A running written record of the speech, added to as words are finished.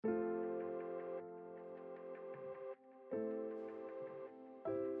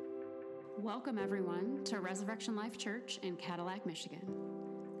Welcome, everyone, to Resurrection Life Church in Cadillac, Michigan.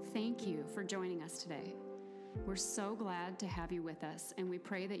 Thank you for joining us today. We're so glad to have you with us, and we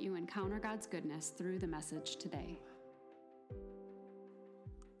pray that you encounter God's goodness through the message today.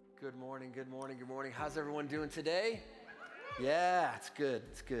 Good morning, good morning, good morning. How's everyone doing today? Yeah, it's good,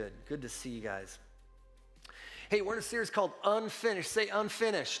 it's good. Good to see you guys. Hey, we're in a series called Unfinished. Say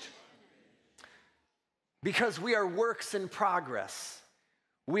unfinished. Because we are works in progress.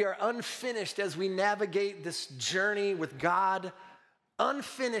 We are unfinished as we navigate this journey with God.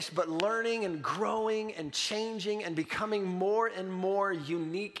 Unfinished, but learning and growing and changing and becoming more and more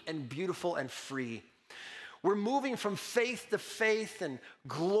unique and beautiful and free. We're moving from faith to faith and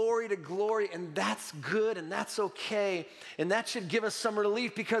glory to glory, and that's good and that's okay. And that should give us some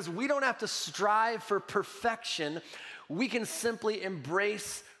relief because we don't have to strive for perfection. We can simply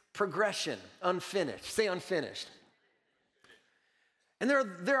embrace progression, unfinished. Say unfinished. And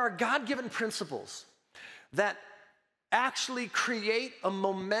there are God-given principles that actually create a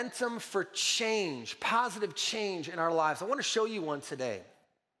momentum for change, positive change in our lives. I want to show you one today.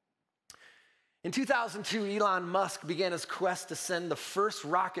 In 2002, Elon Musk began his quest to send the first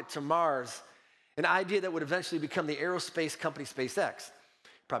rocket to Mars, an idea that would eventually become the aerospace company SpaceX.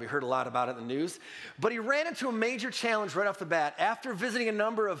 Probably heard a lot about it in the news. But he ran into a major challenge right off the bat. After visiting a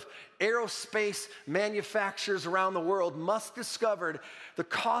number of aerospace manufacturers around the world, Musk discovered the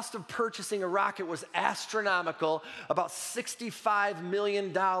cost of purchasing a rocket was astronomical, about $65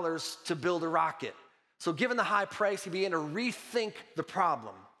 million to build a rocket. So given the high price, he began to rethink the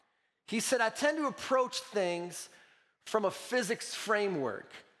problem. He said, I tend to approach things from a physics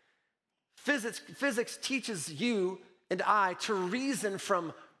framework. Physics teaches you and I to reason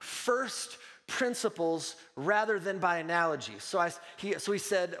from first principles rather than by analogy. So he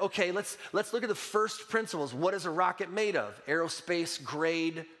said, okay, let's look at the first principles. What is a rocket made of? Aerospace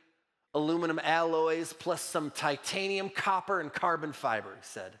grade aluminum alloys plus some titanium, copper, and carbon fiber, he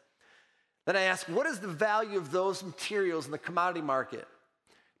said. Then I asked, what is the value of those materials in the commodity market?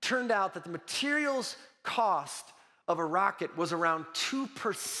 Turned out that the materials cost of a rocket was around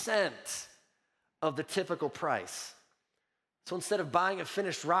 2% of the typical price. So instead of buying a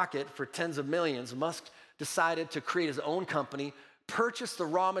finished rocket for tens of millions, Musk decided to create his own company, purchase the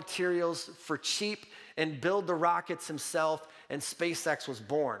raw materials for cheap, and build the rockets himself, and SpaceX was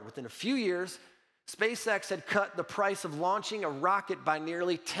born. Within a few years, SpaceX had cut the price of launching a rocket by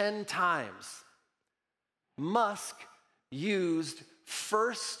nearly 10 times. Musk used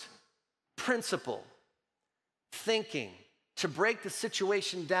first principle thinking to break the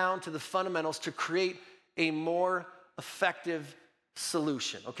situation down to the fundamentals to create a more effective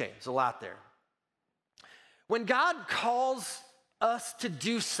solution. Okay, there's a lot there. When God calls us to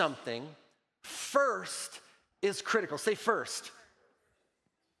do something, first is critical. Say first.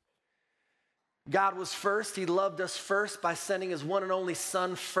 God was first. He loved us first by sending his one and only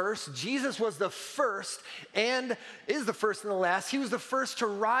son first. Jesus was the first and is the first and the last. He was the first to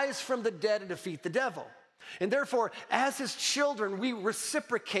rise from the dead and defeat the devil. And therefore, as his children, we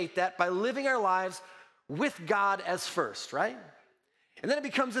reciprocate that by living our lives with God as first, right? And then it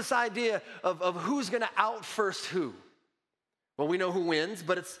becomes this idea of who's going to out first who. Well, we know who wins,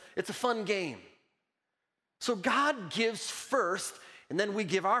 but it's a fun game. So God gives first, and then we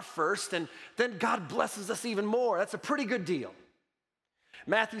give our first, and then God blesses us even more. That's a pretty good deal.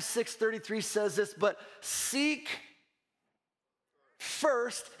 Matthew 6:33 says this, but seek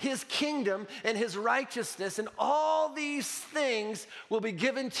first his kingdom and his righteousness, and all these things will be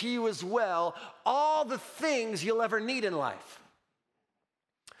given to you as well, all the things you'll ever need in life.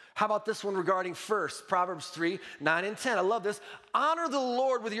 How about this one regarding first? Proverbs 3:9 and 10. I love this. Honor the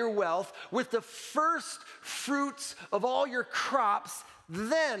Lord with your wealth, with the first fruits of all your crops,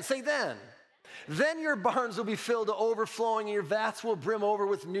 then, say then your barns will be filled to overflowing and your vats will brim over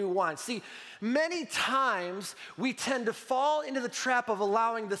with new wine. See, many times we tend to fall into the trap of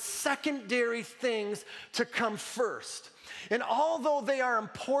allowing the secondary things to come first. And although they are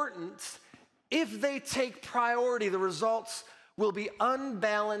important, if they take priority, the results will be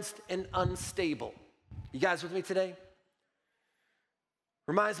unbalanced and unstable. You guys with me today?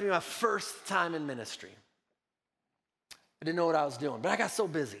 Reminds me of my first time in ministry. I didn't know what I was doing, but I got so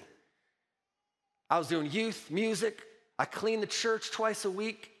busy. I was doing youth, music. I cleaned the church twice a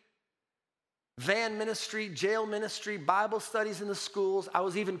week. Van ministry, jail ministry, Bible studies in the schools. I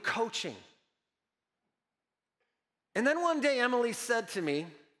was even coaching. And then one day Emily said to me,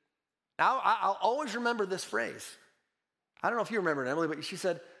 I'll always remember this phrase. I don't know if you remember it, Emily, but she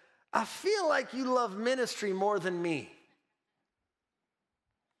said, I feel like you love ministry more than me.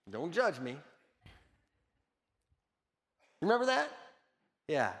 Don't judge me. Remember that?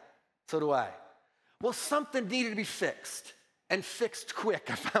 Yeah. So do I. Well, something needed to be fixed, and fixed quick,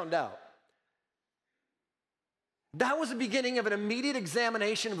 I found out. That was the beginning of an immediate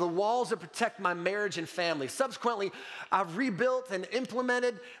examination of the walls that protect my marriage and family. Subsequently, I've rebuilt and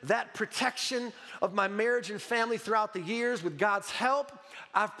implemented that protection of my marriage and family throughout the years. With God's help,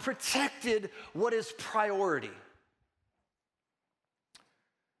 I've protected what is priority.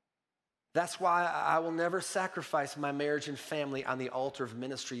 That's why I will never sacrifice my marriage and family on the altar of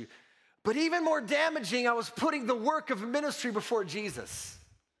ministry. But even more damaging, I was putting the work of ministry before Jesus.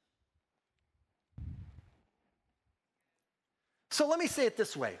 So let me say it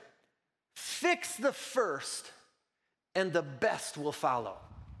this way. Fix the first, and the best will follow.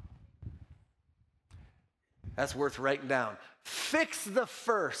 That's worth writing down. Fix the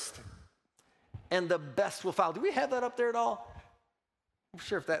first, and the best will follow. Do we have that up there at all? I'm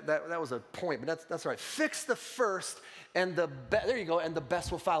sure if that was a point, but that's right. Fix the first, and there you go, and the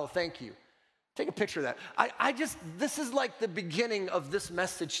best will follow. Thank you. Take a picture of that. This is like the beginning of this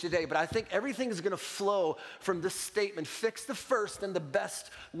message today, but I think everything is going to flow from this statement. Fix the first, and the best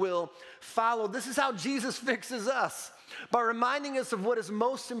will follow. This is how Jesus fixes us, by reminding us of what is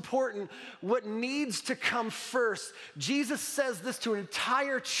most important, what needs to come first. Jesus says this to an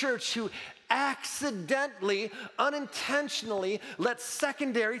entire church who accidentally, unintentionally let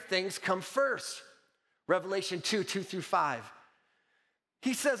secondary things come first. Revelation 2:2-5.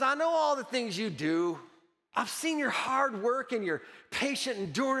 He says, I know all the things you do. I've seen your hard work and your patient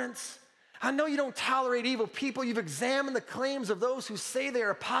endurance. I know you don't tolerate evil people. You've examined the claims of those who say they are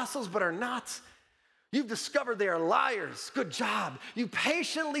apostles but are not. You've discovered they are liars. Good job. You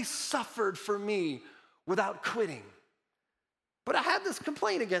patiently suffered for me without quitting. But I have this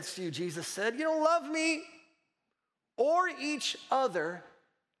complaint against you, Jesus said. You don't love me or each other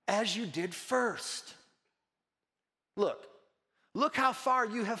as you did first. Look how far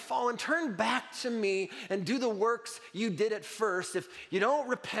you have fallen. Turn back to me and do the works you did at first. If you don't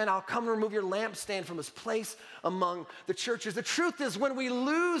repent, I'll come and remove your lampstand from its place among the churches. The truth is, when we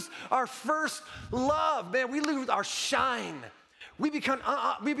lose our first love, man, we lose our shine. We become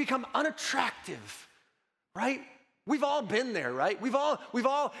unattractive, right? We've all been there, right? We've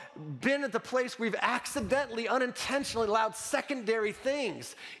all been at the place we've accidentally, unintentionally allowed secondary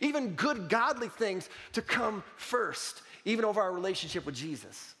things, even good, godly things, to come first, even over our relationship with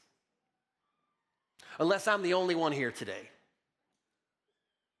Jesus. Unless I'm the only one here today.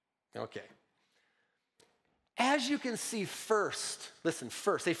 Okay. As you can see, first,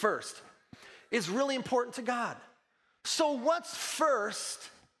 say first, is really important to God. So what's first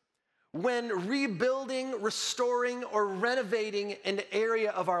when rebuilding, restoring, or renovating an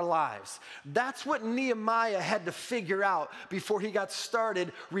area of our lives? That's what Nehemiah had to figure out before he got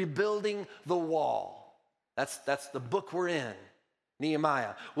started rebuilding the wall. That's the book we're in,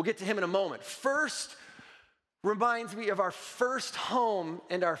 Nehemiah. We'll get to him in a moment. First reminds me of our first home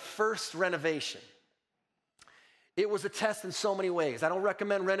and our first renovation. It was a test in so many ways. I don't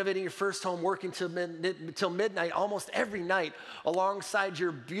recommend renovating your first home, working till midnight almost every night alongside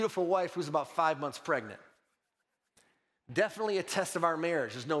your beautiful wife who's about 5 months pregnant. Definitely a test of our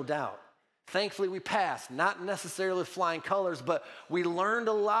marriage, there's no doubt. Thankfully, we passed, not necessarily with flying colors, but we learned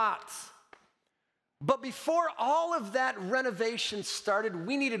a lot. But before all of that renovation started,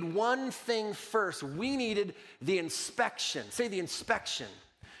 we needed one thing first. We needed the inspection. Say the inspection.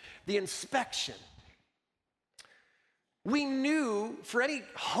 The inspection. We knew for any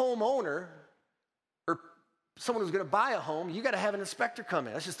homeowner or someone who's going to buy a home, you got to have an inspector come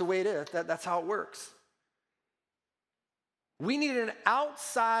in. That's just the way it is. That's how it works. We needed an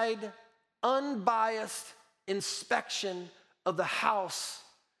outside, unbiased inspection of the house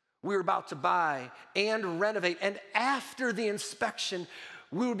we were about to buy and renovate. And after the inspection,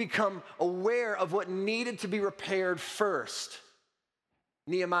 we would become aware of what needed to be repaired first.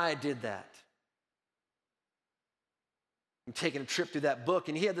 Nehemiah did that. I'm taking a trip through that book,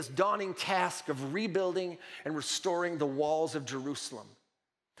 and he had this daunting task of rebuilding and restoring the walls of Jerusalem.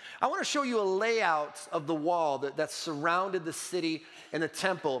 I want to show you a layout of the wall that surrounded the city and the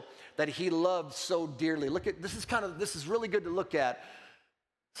temple that he loved so dearly. Look at this is really good to look at.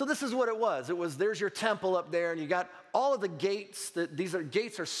 So this is what it was. There's your temple up there, and you got all of the gates.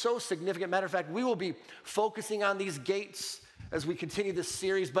 Gates are so significant. Matter of fact, we will be focusing on these gates as we continue this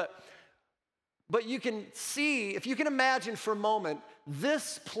series, but you can see, if you can imagine for a moment,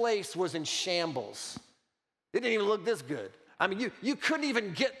 this place was in shambles. It didn't even look this good. I mean, you couldn't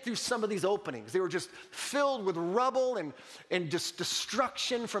even get through some of these openings. They were just filled with rubble and just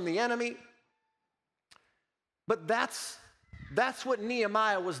destruction from the enemy. But that's what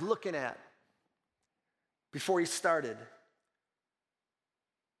Nehemiah was looking at before he started.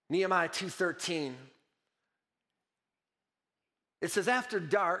 Nehemiah 2:13. It says, after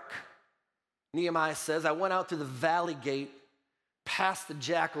dark, Nehemiah says, I went out through the valley gate, past the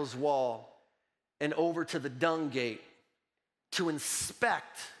jackal's wall, and over to the dung gate to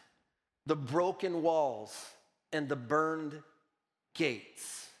inspect the broken walls and the burned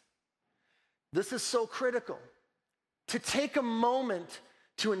gates. This is so critical. To take a moment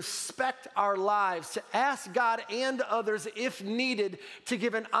to inspect our lives, to ask God and others, if needed, to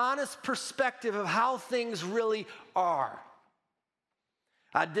give an honest perspective of how things really are.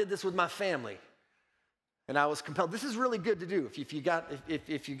 I did this with my family, and I was compelled. This is really good to do if you got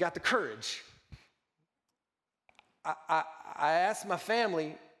the courage. I asked my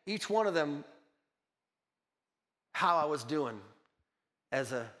family, each one of them, how I was doing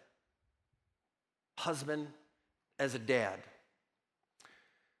as a husband, as a dad.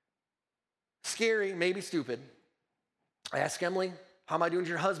 Scary, maybe stupid. I asked Emily, how am I doing as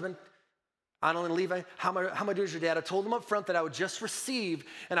your husband? Anna and Levi, how am I doing as your dad? I told them up front that I would just receive,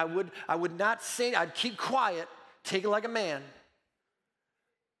 and I would not say, I'd keep quiet, take it like a man.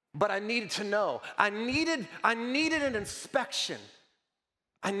 But I needed to know. I needed an inspection.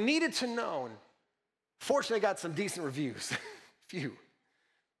 I needed to know. And fortunately, I got some decent reviews. Few.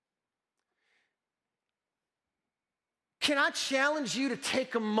 Can I challenge you to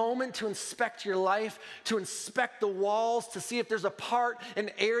take a moment to inspect your life, to inspect the walls, to see if there's a part, an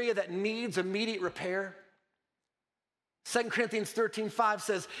area that needs immediate repair? 2 Corinthians 13:5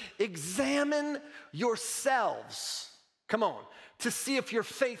 says, examine yourselves, come on, to see if your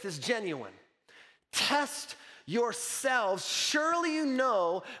faith is genuine. Test yourselves. Surely you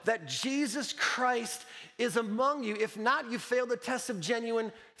know that Jesus Christ is among you. If not, you failed the test of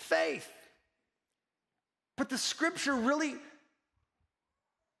genuine faith. But the scripture really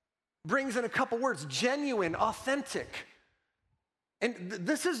brings in a couple words: genuine, authentic. And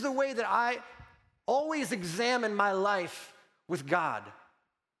this is the way that I always examine my life with God.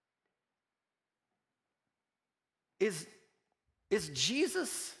 Is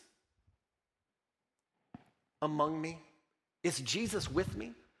Jesus among me? Is Jesus with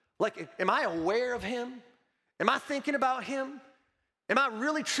me? Like, am I aware of him? Am I thinking about him? Am I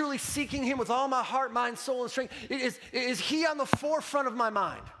really truly seeking him with all my heart, mind, soul, and strength? Is he on the forefront of my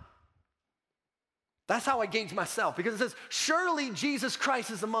mind? That's how I gauge myself, because it says, surely Jesus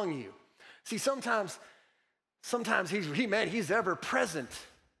Christ is among you. See, sometimes he's ever present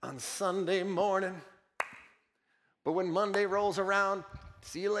on Sunday morning. But when Monday rolls around,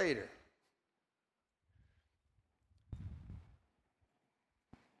 see you later.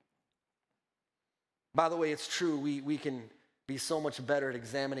 By the way, it's true, we can be so much better at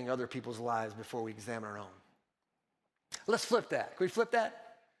examining other people's lives before we examine our own. Let's flip that. Can we flip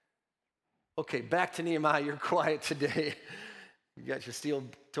that? Okay, back to Nehemiah. You're quiet today. You got your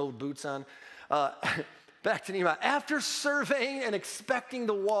steel-toed boots on. Back to Nehemiah. After surveying and inspecting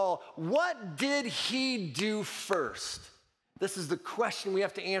the wall, what did he do first? This is the question we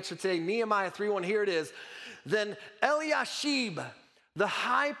have to answer today. Nehemiah 3:1, here it is. Then Eliashib, the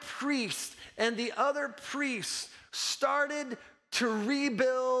high priest, and the other priests started to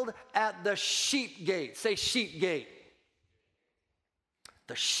rebuild at the sheep gate. Say sheep gate.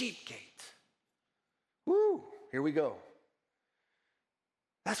 The sheep gate. Woo, here we go.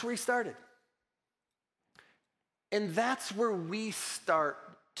 That's where he started. And that's where we start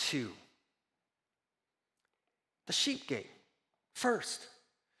too. The sheep gate first.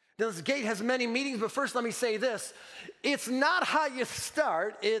 Now, this gate has many meanings, but first let me say this. It's not how you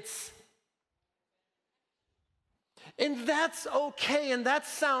start, and that's okay, and that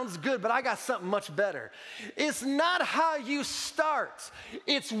sounds good, but I got something much better. It's not how you start,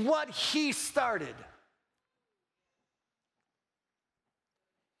 it's what he started.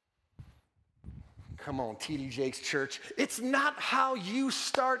 Come on, TD Jakes Church. It's not how you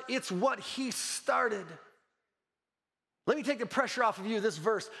start, it's what he started. Let me take the pressure off of you, this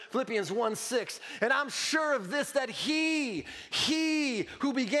verse, Philippians 1:6. And I'm sure of this, that he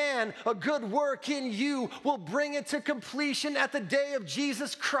who began a good work in you will bring it to completion at the day of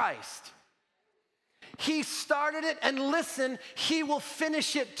Jesus Christ. He started it, and listen, he will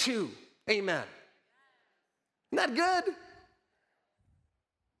finish it too. Amen. Isn't that good?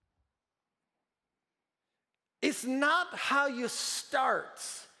 It's not how you start.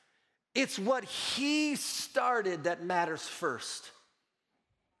 It's what he started that matters first.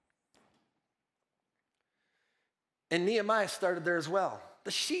 And Nehemiah started there as well.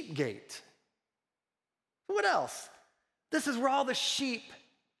 The sheep gate. What else? This is where all the sheep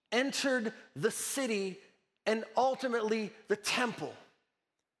entered the city and ultimately the temple.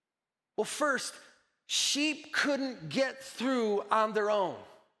 Well, first, sheep couldn't get through on their own.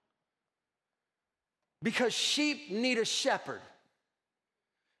 Because sheep need a shepherd.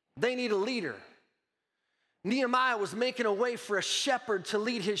 They need a leader. Nehemiah was making a way for a shepherd to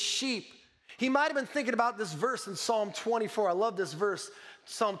lead his sheep. He might have been thinking about this verse in Psalm 24. I love this verse.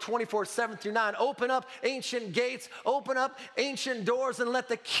 Psalm 24, 7-9. Open up ancient gates, open up ancient doors, and let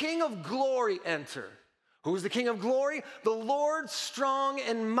the King of glory enter. Who's the King of glory? The Lord strong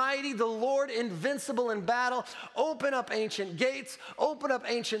and mighty, the Lord invincible in battle. Open up ancient gates, open up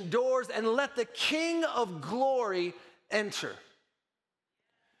ancient doors, and let the King of glory enter.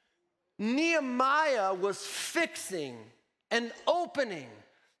 Nehemiah was fixing and opening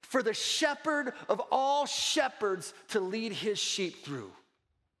for the shepherd of all shepherds to lead his sheep through.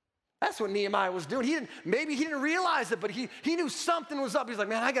 That's what Nehemiah was doing. Maybe he didn't realize it, but he knew something was up. He's like,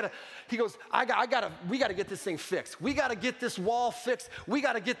 man, we got to get this thing fixed. We got to get this wall fixed. We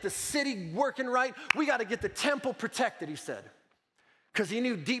got to get the city working right. We got to get the temple protected, he said. Because he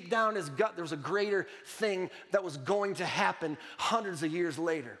knew deep down in his gut there was a greater thing that was going to happen hundreds of years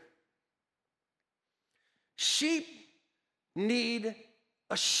later. Sheep need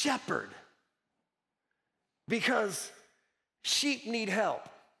a shepherd because sheep need help.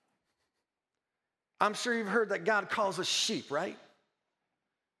 I'm sure you've heard that God calls us sheep, right?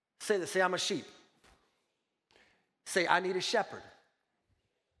 Say this, say, I'm a sheep. Say, I need a shepherd.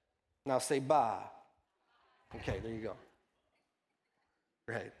 Now say, bah. Okay, there you go.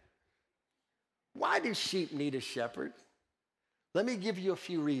 Right. Why do sheep need a shepherd? Let me give you a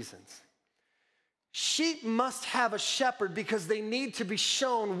few reasons. Sheep must have a shepherd because they need to be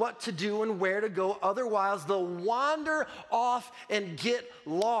shown what to do and where to go. Otherwise, they'll wander off and get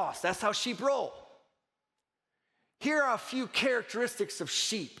lost. That's how sheep roll. Here are a few characteristics of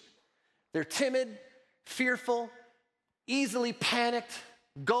sheep. They're timid, fearful, easily panicked,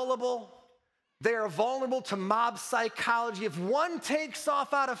 gullible. They are vulnerable to mob psychology. If one takes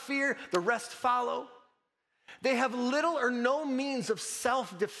off out of fear, the rest follow. They have little or no means of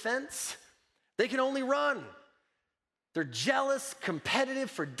self-defense. They can only run. They're jealous,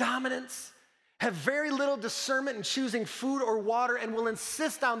 competitive for dominance, have very little discernment in choosing food or water, and will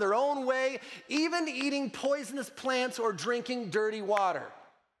insist on their own way, even eating poisonous plants or drinking dirty water.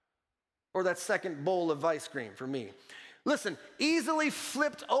 Or that second bowl of ice cream for me. Listen, easily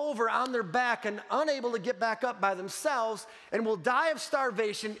flipped over on their back and unable to get back up by themselves, and will die of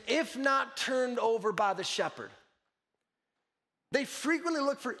starvation if not turned over by the shepherd. They frequently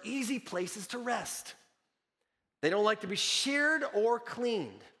look for easy places to rest. They don't like to be sheared or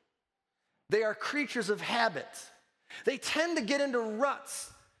cleaned. They are creatures of habit. They tend to get into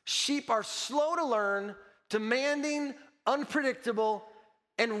ruts. Sheep are slow to learn, demanding, unpredictable,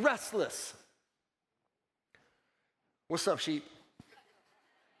 and restless. What's up, sheep?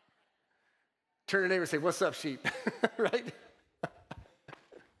 Turn to your neighbor and say, what's up, sheep? Right?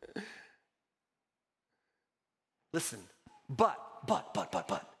 Listen, but,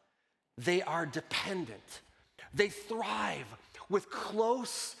 they are dependent. They thrive with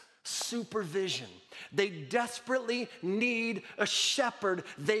close supervision. They desperately need a shepherd.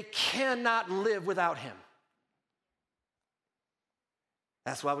 They cannot live without him.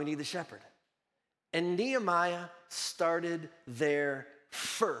 That's why we need the shepherd. And Nehemiah started there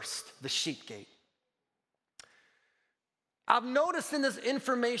first, the sheep gate. I've noticed in this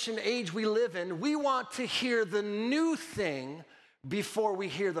information age we live in, we want to hear the new thing before we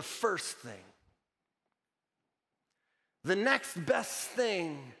hear the first thing. The next best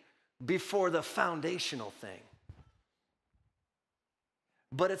thing before the foundational thing.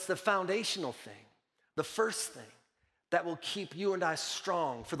 But it's the foundational thing, the first thing, that will keep you and I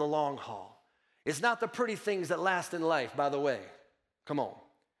strong for the long haul. It's not the pretty things that last in life, by the way. Come on.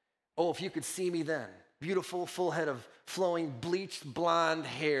 Oh, if you could see me then. Beautiful, full head of flowing, bleached blonde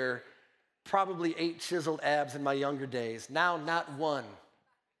hair, probably 8 chiseled abs in my younger days. Now, not one.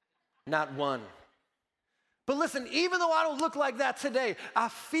 Not one. But listen, even though I don't look like that today, I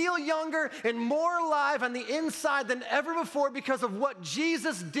feel younger and more alive on the inside than ever before because of what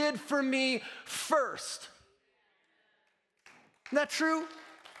Jesus did for me first. Isn't that true?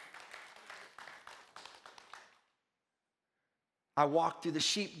 I walked through the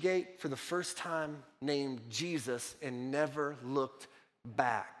sheep gate for the first time named Jesus and never looked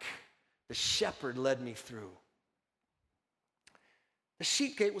back. The shepherd led me through. The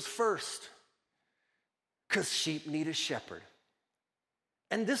sheep gate was first because sheep need a shepherd.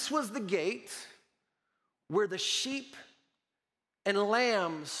 And this was the gate where the sheep and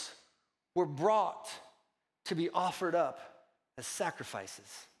lambs were brought to be offered up as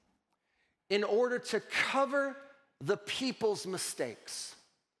sacrifices in order to cover the people's mistakes.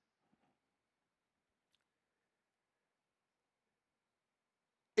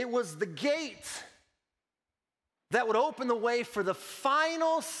 It was the gate that would open the way for the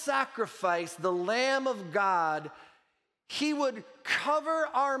final sacrifice, the Lamb of God. He would cover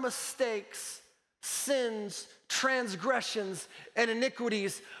our mistakes, sins, transgressions, and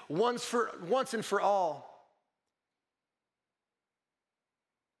iniquities once and for all.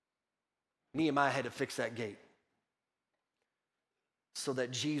 Nehemiah had to fix that gate so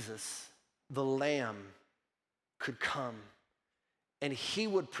that Jesus, the Lamb, could come, and he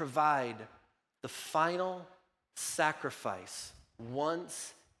would provide the final sacrifice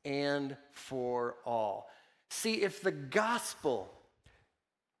once and for all. See, if the gospel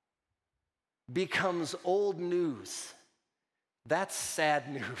becomes old news, that's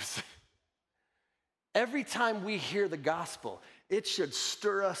sad news. Every time we hear the gospel, it should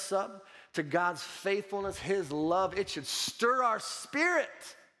stir us up to God's faithfulness, his love. It should stir our spirit.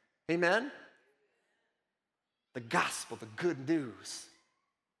 Amen? The gospel, the good news.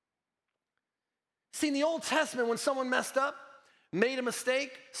 See, in the Old Testament, when someone messed up, made a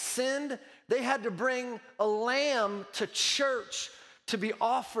mistake, sinned, they had to bring a lamb to church to be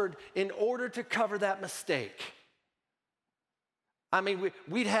offered in order to cover that mistake. I mean,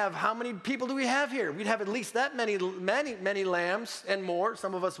 we'd have, how many people do we have here? We'd have at least that many lambs and more,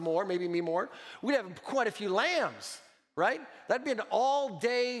 some of us more, maybe me more. We'd have quite a few lambs, right? That'd be an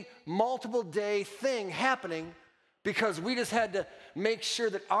all-day, multiple-day thing happening because we just had to make sure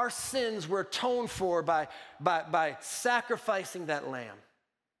that our sins were atoned for by sacrificing that lamb.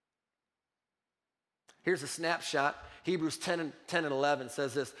 Here's a snapshot. Hebrews 10 and 11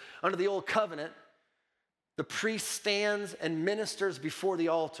 says this. Under the old covenant, the priest stands and ministers before the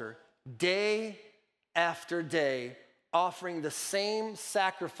altar day after day, offering the same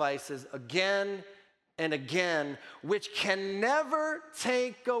sacrifices again and again, which can never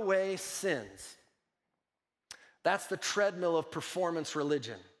take away sins. That's the treadmill of performance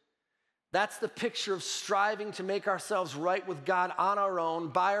religion. That's the picture of striving to make ourselves right with God on our own,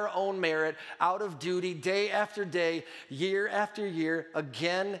 by our own merit, out of duty, day after day, year after year,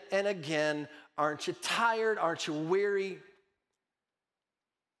 again and again. Aren't you tired? Aren't you weary?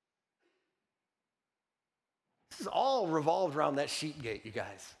 This is all revolved around that sheep gate, you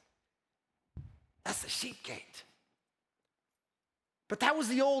guys. That's the sheep gate. But that was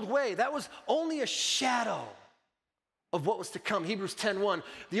the old way. That was only a shadow of what was to come. Hebrews 10:1.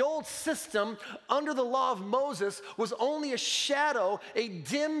 The old system under the law of Moses was only a shadow, a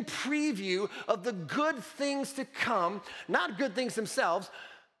dim preview of the good things to come, not good things themselves,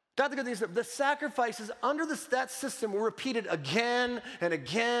 not the good things. The sacrifices under that system were repeated again and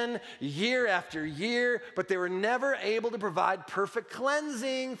again, year after year, but they were never able to provide perfect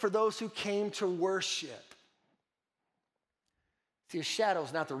cleansing for those who came to worship. See, a shadow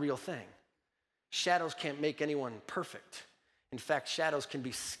is not the real thing. Shadows can't make anyone perfect. In fact, shadows can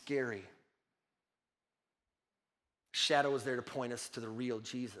be scary. Shadow is there to point us to the real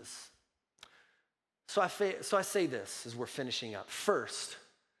Jesus. So I say this as we're finishing up. First,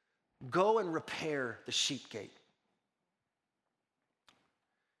 go and repair the sheep gate.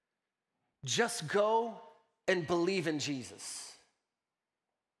 Just go and believe in Jesus,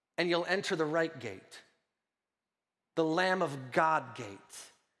 and you'll enter the right gate, the Lamb of God gate.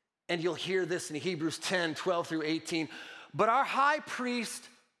 And you'll hear this in Hebrews 10:12-18. But our high priest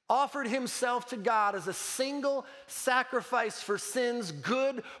offered himself to God as a single sacrifice for sins,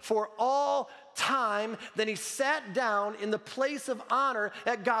 good for all time. Then he sat down in the place of honor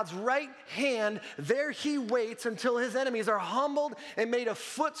at God's right hand. There he waits until his enemies are humbled and made a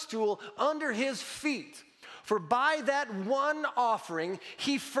footstool under his feet. For by that one offering,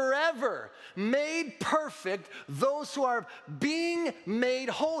 he forever made perfect those who are being made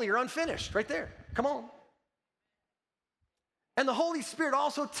holy or unfinished. Right there. Come on. And the Holy Spirit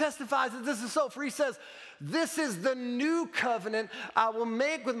also testifies that this is so. For he says, this is the new covenant I will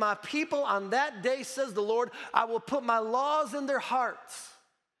make with my people on that day, says the Lord. I will put my laws in their hearts,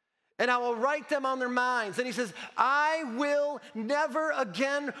 and I will write them on their minds. And he says, I will never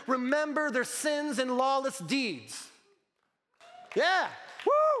again remember their sins and lawless deeds. Yeah,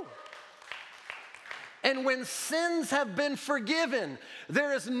 woo! And when sins have been forgiven,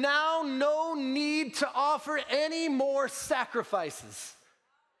 there is now no need to offer any more sacrifices.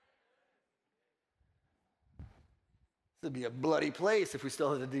 This would be a bloody place if we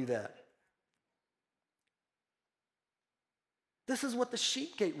still had to do that. This is what the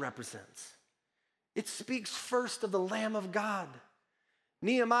sheep gate represents. It speaks first of the Lamb of God.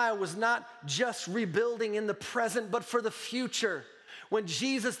 Nehemiah was not just rebuilding in the present, but for the future, when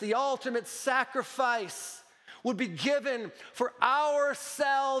Jesus, the ultimate sacrifice, would be given for our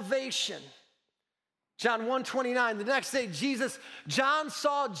salvation. John 1:29, the next day, John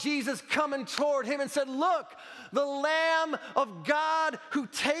saw Jesus coming toward him and said, "Look, the Lamb of God who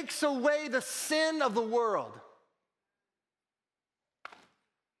takes away the sin of the world."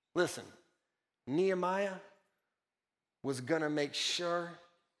 Listen, Nehemiah was gonna make sure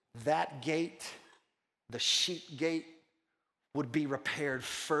that gate, the sheep gate, would be repaired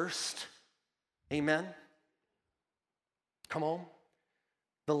first. Amen? Come on.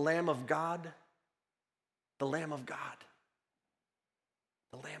 The Lamb of God, the Lamb of God,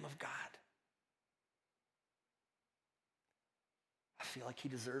 the Lamb of God. I feel like he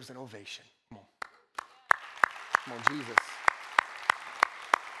deserves an ovation. Come on. Come on, Jesus.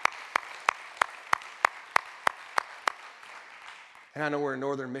 And I know we're in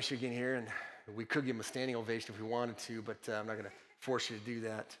northern Michigan here, and we could give him a standing ovation if we wanted to, but I'm not going to force you to do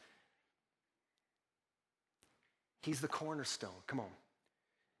that. He's the cornerstone. Come on.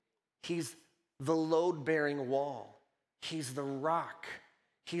 He's the load-bearing wall. He's the rock.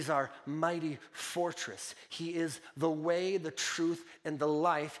 He's our mighty fortress. He is the way, the truth, and the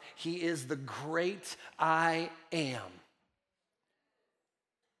life. He is the great I am.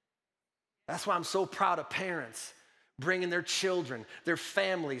 That's why I'm so proud of parents bringing their children, their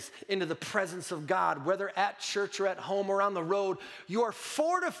families into the presence of God, whether at church or at home or on the road. You are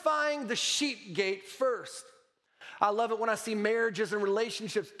fortifying the sheep gate first. I love it when I see marriages and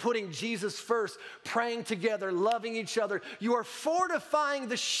relationships putting Jesus first, praying together, loving each other. You are fortifying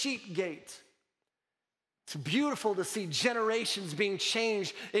the sheep gate. It's beautiful to see generations being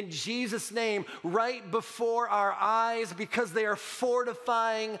changed in Jesus' name right before our eyes because they are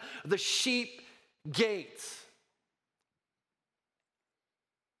fortifying the sheep gate.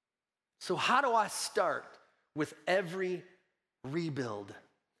 So how do I start with every rebuild?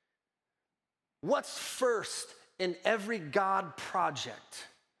 What's first in every God project?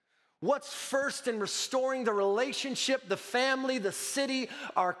 What's first in restoring the relationship, the family, the city,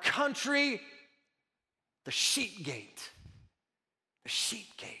 our country? The sheep gate. The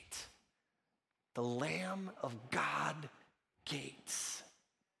sheep gate. The Lamb of God gates.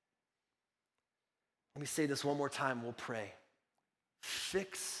 Let me say this one more time, we'll pray.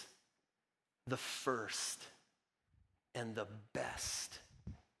 Fix the first, and the best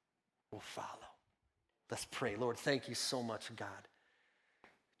will follow. Let's pray. Lord, thank you so much, God.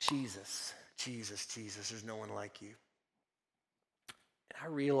 Jesus, there's no one like you. And I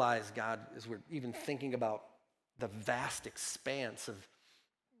realize, God, as we're even thinking about the vast expanse of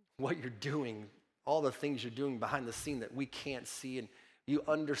what you're doing, all the things you're doing behind the scene that we can't see, and you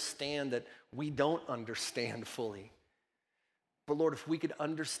understand that we don't understand fully. But Lord, if we could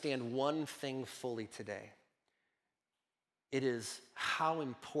understand one thing fully today, it is how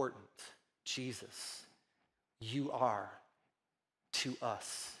important, Jesus, you are to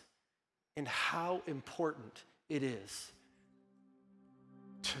us, and how important it is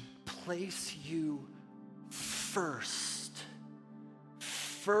to place you first.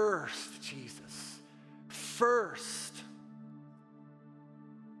 First, Jesus. First.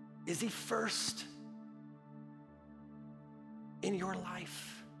 Is he first in your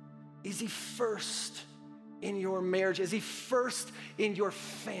life? Is he first in your marriage? Is he first in your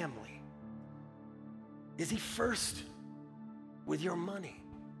family? Is he first with your money?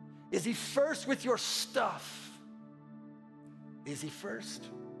 Is he first with your stuff? Is he first?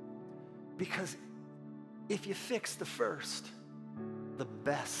 Because if you fix the first, the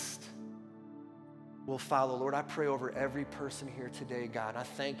best will follow. Lord, I pray over every person here today, God. I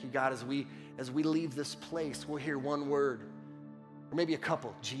thank you, God, as we leave this place, we'll hear one word, or maybe a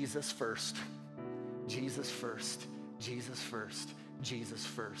couple. Jesus first. Jesus first. Jesus first. Jesus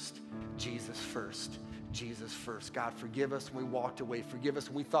first. Jesus first. Jesus first. God, forgive us when we walked away. Forgive us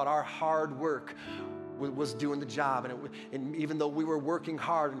when we thought our hard work was doing the job. And even though we were working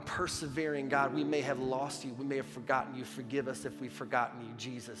hard and persevering, God, we may have lost you. We may have forgotten you. Forgive us if we've forgotten you.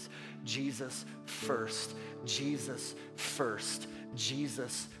 Jesus. Jesus first. Jesus first.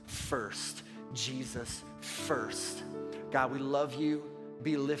 Jesus first. Jesus first. God, we love you.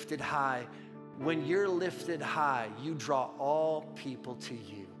 Be lifted high. When you're lifted high, you draw all people to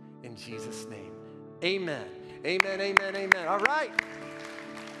you. In Jesus' name. Amen. Amen, amen, amen. All right.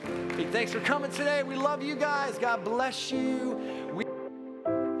 Hey, thanks for coming today. We love you guys. God bless you.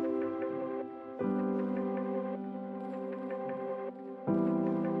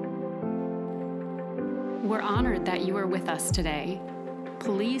 We're honored that you are with us today.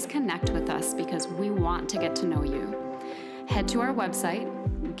 Please connect with us because we want to get to know you. Head to our website,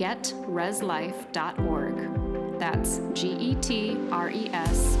 getreslife.org. That's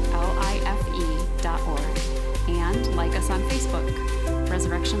GETRESLIFE.org. And like us on Facebook,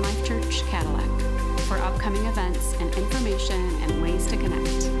 Resurrection Life Church, Cadillac. for upcoming events and information and ways to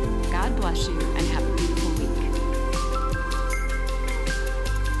connect. God bless you and